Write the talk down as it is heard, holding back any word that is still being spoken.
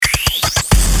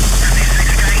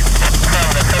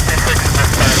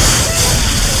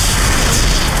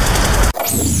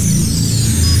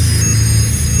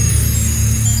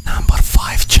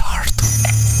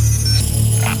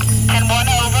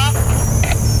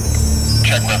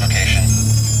Check web location.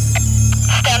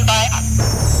 Stand by.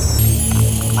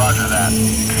 Roger that.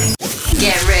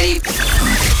 Get ready. 3,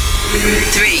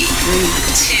 2,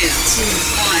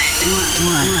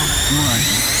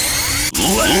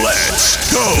 1. Let's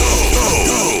go.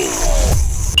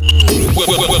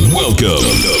 Welcome.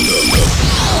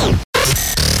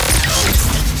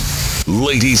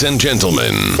 Ladies and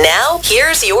gentlemen. Now,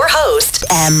 here's your host,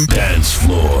 M. Dance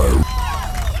Floor.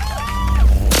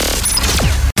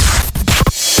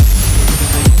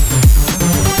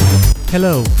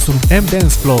 Hello, sunt M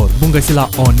Dance Floor. Bun găsit la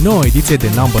o nouă ediție de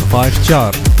Number 5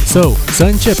 Chart. So, să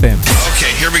începem.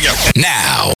 Okay, here we go.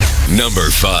 Now, number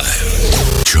 5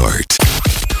 chart.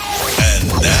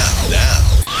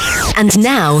 And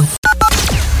now,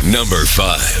 Number 5.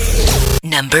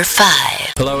 number 5.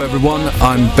 Hello everyone,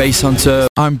 I'm BASSHUNTER.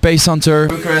 I'm BASSHUNTER.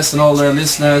 Bucharest and all their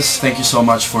listeners, thank you so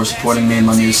much for supporting me in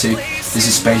my music. This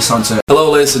is BASSHUNTER.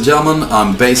 Hello ladies and gentlemen,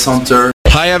 I'm BASSHUNTER.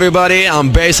 Hi everybody,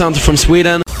 I'm BASSHUNTER from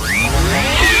Sweden.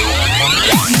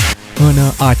 În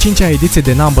a 5-a ediție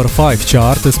de Number 5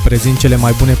 Chart îți prezint cele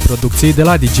mai bune producții de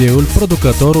la DJ-ul,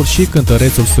 producătorul și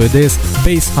cântărețul suedez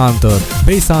BASSHUNTER.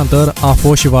 BASSHUNTER a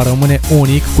fost și va rămâne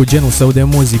unic cu genul său de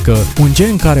muzică, un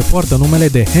gen care poartă numele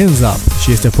de Hands Up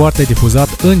și este foarte difuzat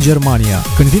în Germania.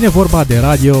 Când vine vorba de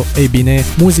radio, ei bine,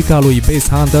 muzica lui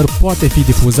BASSHUNTER poate fi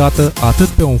difuzată atât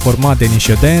pe un format de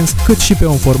nișă dance, cât și pe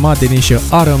un format de nișă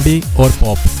R&B ori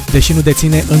pop. Deși nu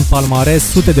deține în palmares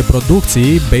sute de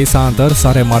producții, BASSHUNTER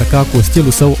s-a remarcat cu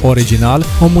stilul său original,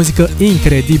 o muzică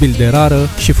incredibil de rară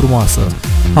și frumoasă.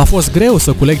 A fost greu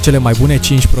să culeg cele mai bune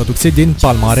 5 producții din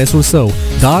palmaresul său,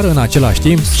 dar în același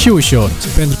timp și ușor,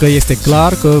 pentru că este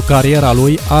clar că cariera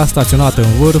lui a staționat în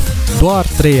vârf doar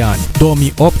 3 ani,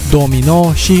 2008,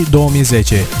 2009 și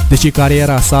 2010, deși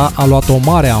cariera sa a luat o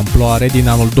mare amploare din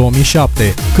anul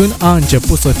 2007, când a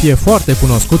început să fie foarte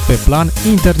cunoscut pe plan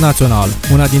internațional.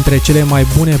 Una dintre cele mai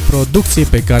bune producții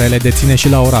pe care le deține și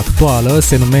la ora actuală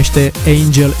se numește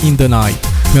Angel in the Night,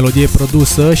 melodie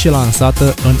produsă și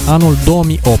lansată în anul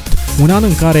 2008, un an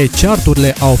în care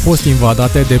charturile au fost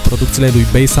invadate de producțiile lui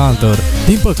BASSHUNTER.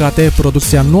 Din păcate,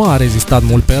 producția nu a rezistat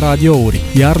mult pe radiouri,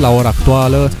 iar la ora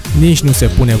actuală nici nu se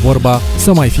pune vorba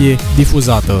să mai fie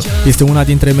difuzată. Este una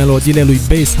dintre melodiile lui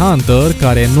BASSHUNTER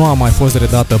care nu a mai fost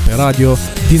redată pe radio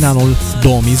din anul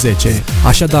 2010.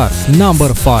 Așadar,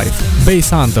 Number 5,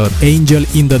 BASSHUNTER, Angel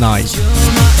in the Night.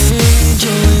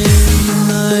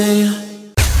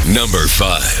 Number 5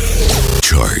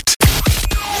 chart.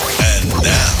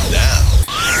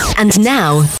 And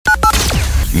now,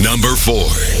 Number 4.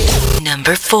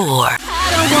 number 4.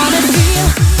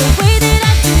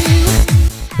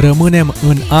 Rămânem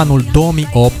în anul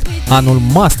 2008, anul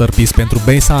masterpiece pentru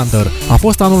BASSHUNTER. A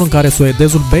fost anul în care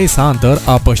suedezul BASSHUNTER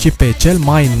a pășit pe cel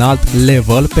mai înalt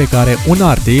level pe care un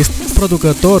artist,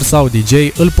 producător sau DJ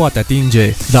îl poate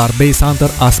atinge, dar BASSHUNTER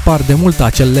a spart de mult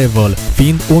acel level,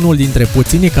 fiind unul dintre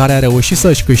puținii care a reușit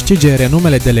să-și câștige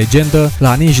renumele de legendă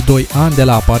la nici 2 ani de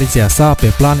la apariția sa pe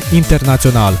plan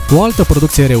internațional. O altă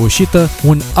producție reușită,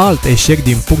 un alt eșec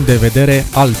din punct de vedere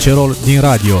al celor din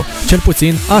radio. Cel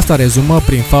puțin asta rezumă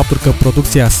prin faptul că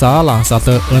producția sa,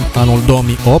 lansată în anul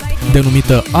 2008,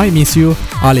 denumită I Miss You,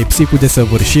 a lipsit cu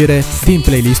desăvârșire din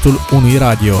playlistul unui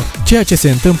radio, ceea ce se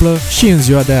întâmplă și în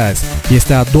ziua de azi.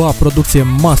 Este a doua producție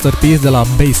masterpiece de la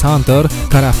BASSHUNTER,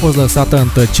 care a fost lăsată în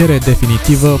tăcere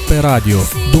definitivă pe radio,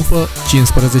 după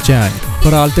 15 ani.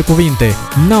 Fără alte cuvinte,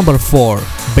 Number 4,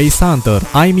 BASSHUNTER,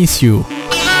 I Miss You.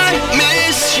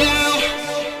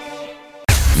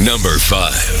 Number 5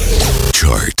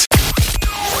 chart.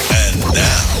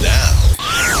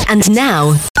 And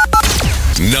now,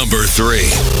 Number 3.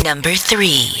 number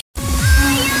 3.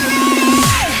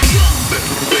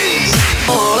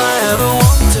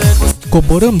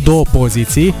 Coborâm 2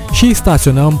 poziții și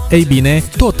staționăm, ei bine,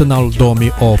 tot în anul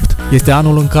 2008. Este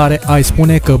anul în care ai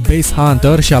spune că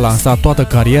BASSHUNTER și-a lansat toată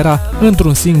cariera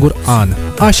într-un singur an.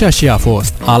 Așa și a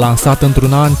fost. A lansat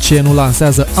într-un an ce nu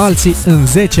lansează alții în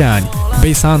 10 ani.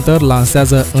 BASSHUNTER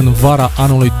lansează în vara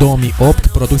anului 2008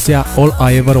 producția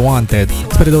All I Ever Wanted.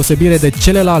 Spre deosebire de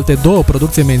celelalte 2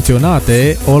 producții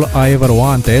menționate, All I Ever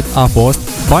Wanted a fost,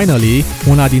 finally,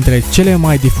 una dintre cele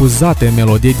mai difuzate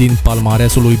melodii din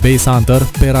palmaresul lui BASSHUNTER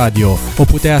pe radio. O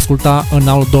puteai asculta în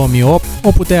anul 2008,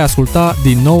 o puteai asculta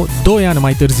din nou 2 ani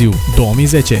mai târziu,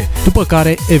 2010, după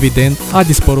care, evident, a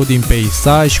dispărut din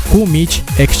peisaj cu mici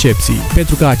excepții,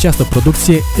 pentru că această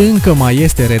producție încă mai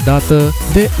este redată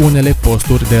de unele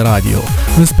posturi de radio,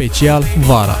 în special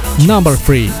vara. Number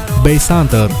 3,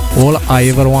 BASSHUNTER, All I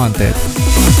Ever Wanted.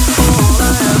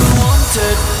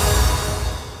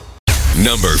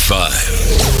 Number 5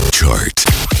 chart.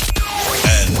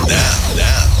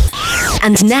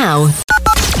 And now,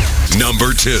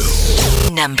 Number 2.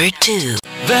 Number 2.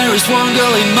 There is one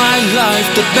girl in my life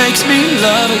that makes me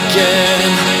love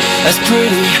again. As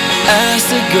pretty as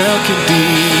a girl could be,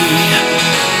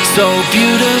 so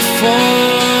beautiful.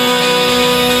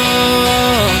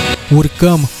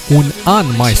 Urcăm un an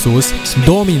mai sus,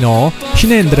 2009, și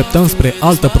ne îndreptăm spre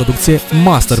altă producție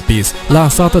masterpiece,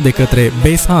 lansată de către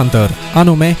BASSHUNTER,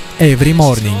 anume Every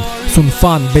Morning. Sunt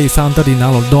fan BASSHUNTER din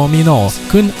anul 2009,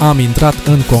 când am intrat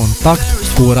în contact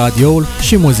cu radioul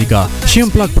și muzica și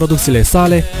îmi plac producțiile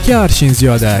sale chiar și în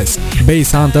ziua de azi.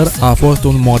 BASSHUNTER a fost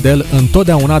un model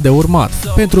întotdeauna de urmat.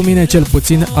 Pentru mine cel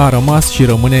puțin a rămas și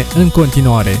rămâne în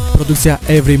continuare. Producția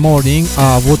Every Morning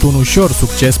a avut un ușor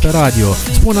succes pe radio.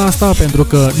 Spun asta pentru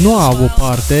că nu a avut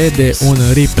parte de un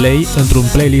replay într-un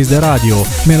playlist de radio,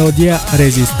 melodia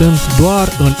rezistând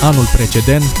doar în anul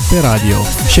precedent pe radio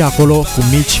și acolo cu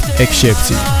mici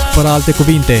excepții. Fără alte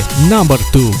cuvinte, Number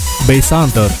 2,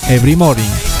 BASSHUNTER, Every Morning.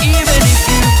 Even if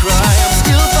you cry, I'm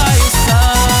still by your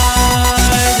side.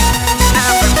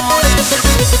 Every morning.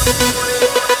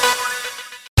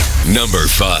 Number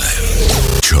 5.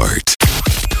 Chart.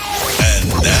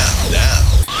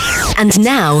 And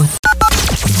now,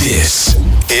 This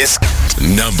is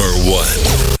number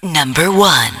 1. number 1.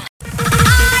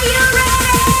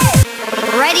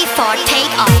 Ready for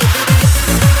take-off.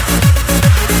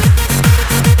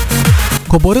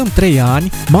 Coborâm 3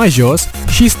 ani mai jos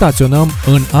și staționăm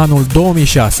în anul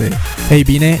 2006. Ei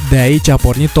bine, de aici a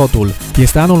pornit totul.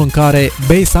 Este anul în care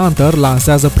BASSHUNTER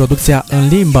lansează producția în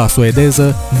limba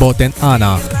suedeză Botten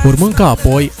Anna, urmând ca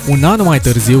apoi, un an mai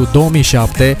târziu,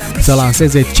 2007, să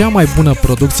lanseze cea mai bună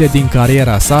producție din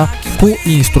cariera sa cu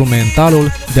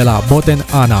instrumentalul de la Botten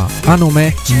Anna,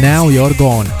 anume Now You're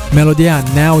Gone. Melodia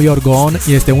Now You're Gone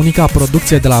este unica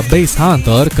producție de la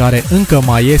BASSHUNTER care încă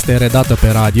mai este redată pe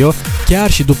radio,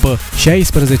 chiar și după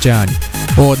 16 ani.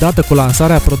 Odată cu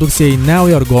lansarea producției Now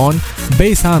You're Gone,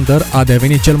 BASSHUNTER a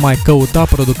devenit cel mai căutat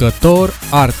producător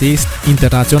artist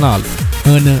internațional.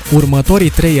 În următorii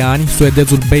 3 ani,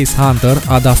 suedezul BASSHUNTER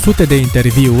a dat sute de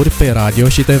interviuri pe radio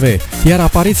și TV, iar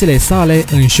aparițiile sale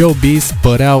în showbiz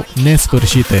păreau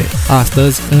nesfârșite.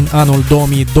 Astăzi, în anul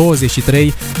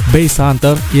 2023,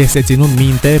 BASSHUNTER este ținut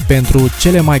minte pentru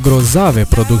cele mai grozave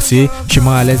producții și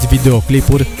mai ales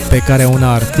videoclipuri pe care un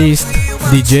artist,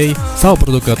 DJ sau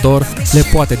producător le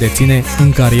poate deține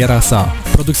în cariera sa.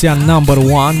 Producția Number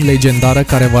 1 legendară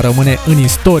care va rămâne în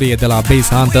istorie de la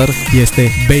BASSHUNTER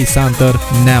este BASSHUNTER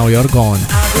Now You're Gone.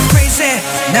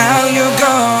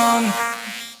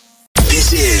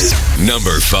 This is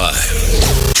number 5.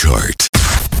 Chart.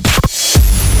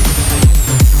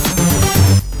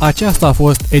 Aceasta a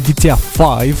fost ediția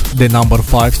 5 de Number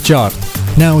 5 Chart.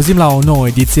 Ne auzim la o nouă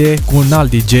ediție cu un alt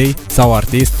DJ sau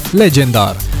artist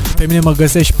legendar. Pe mine mă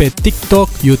găsești pe TikTok,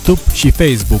 YouTube și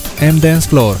Facebook,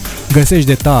 mdancefloor. Găsești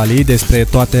detalii despre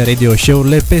toate radio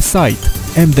show-urile pe site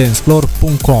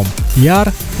mdancefloor.com,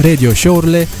 iar radio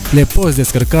show-urile le poți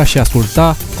descărca și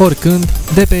asculta oricând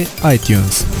de pe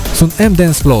iTunes. Sunt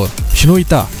mdancefloor și nu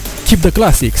uita, keep the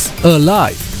classics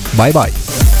alive! Bye bye!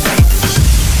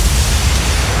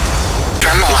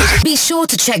 Be sure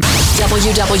to check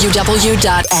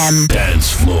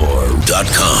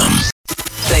www.mdancefloor.com.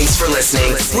 Thanks for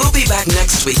listening. We'll be back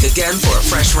next week again for a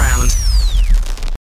fresh round.